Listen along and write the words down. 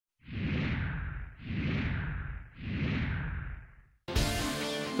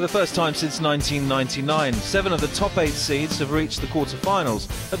For the first time since 1999, 7 of the top 8 seeds have reached the quarter-finals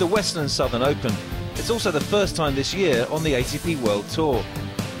at the Western and Southern Open. It's also the first time this year on the ATP World Tour.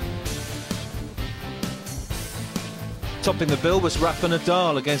 Topping the bill was Rafael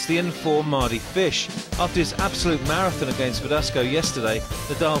Nadal against the in-form Mardy Fish. After his absolute marathon against Verdasco yesterday,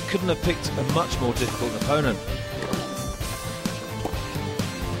 Nadal couldn't have picked a much more difficult opponent.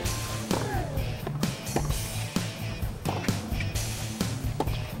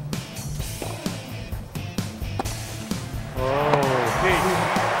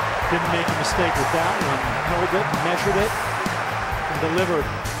 Didn't make a mistake with that one. Held it, measured it, and delivered.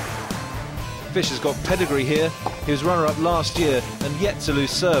 Fish has got pedigree here. He was runner-up last year and yet to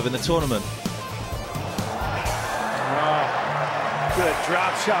lose serve in the tournament. Oh, good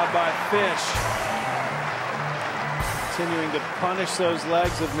drop shot by Fish. Continuing to punish those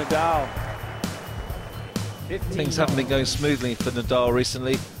legs of Nadal. Things haven't been going smoothly for Nadal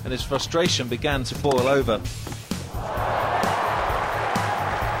recently, and his frustration began to boil over.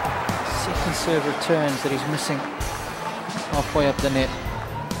 Second serve returns that he's missing halfway up the net.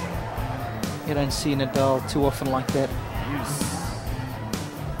 You don't see Nadal too often like that.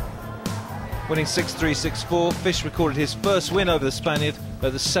 Winning 6-3, 6-4, Fish recorded his first win over the Spaniard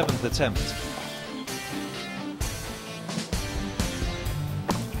at the 7th attempt.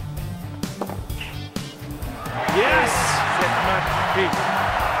 Yes!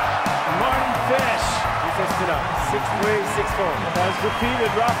 Mardy Fish. He sets it up. 6-3, 6-4. Has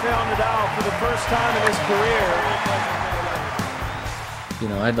defeated Rafael Nadal for the first time in his career. You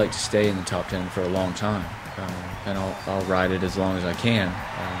know, I'd like to stay in the top 10 for a long time, and I'll ride it as long as I can.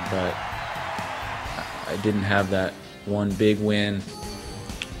 But I didn't have that one big win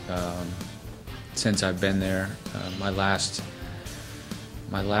since I've been there. My last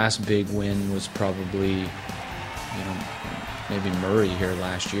big win was probably, you know, maybe Murray here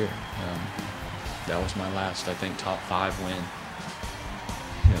last year. That was my last, I think, top 5 win.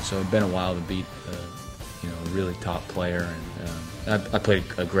 You know, so it's been a while to beat, you know, a really top player. And I played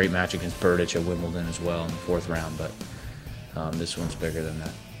a great match against Berdych at Wimbledon as well in the 4th round, but this one's bigger than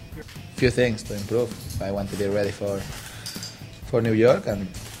that. Few things to improve. I want to be ready for New York, and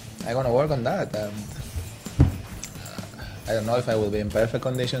I'm gonna work on that. I don't know if I will be in perfect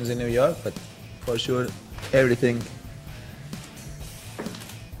conditions in New York, but for sure, everything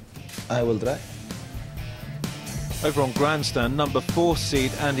I will try. Over on grandstand, number 4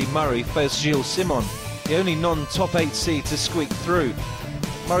 seed Andy Murray faced Gilles Simon, the only non-top 8 seed to squeak through.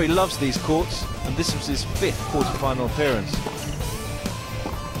 Murray loves these courts, and this was his 5th quarter-final appearance.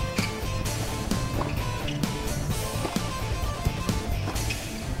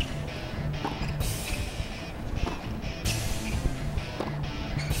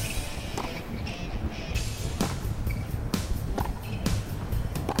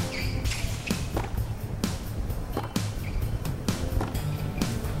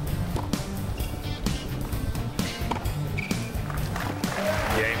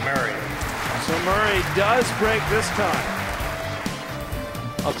 So Murray does break this time.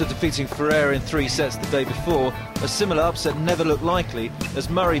 After defeating Ferrer in 3 sets the day before, a similar upset never looked likely as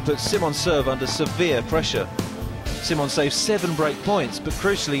Murray put Simon's serve under severe pressure. Simon saved 7 break points, but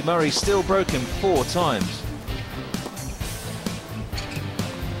crucially Murray still broke him 4 times.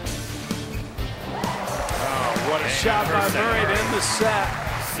 Oh, what a shot by Murray to end the set.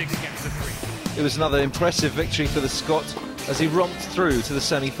 It was another impressive victory for the Scot as he romped through to the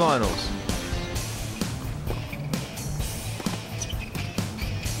semi-finals.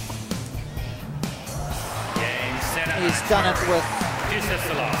 He's done it with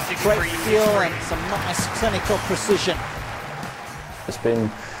great feel and some nice clinical precision. It's been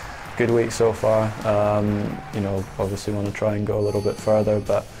a good week so far. You know, obviously want to try and go a little bit further,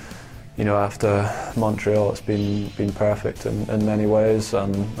 but you know, after Montreal, it's been perfect in many ways,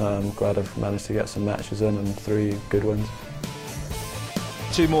 and I'm glad I've managed to get some matches in and 3 good wins.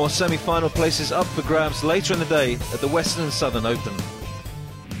 2 more semi-final places up for grabs later in the day at the Western and Southern Open.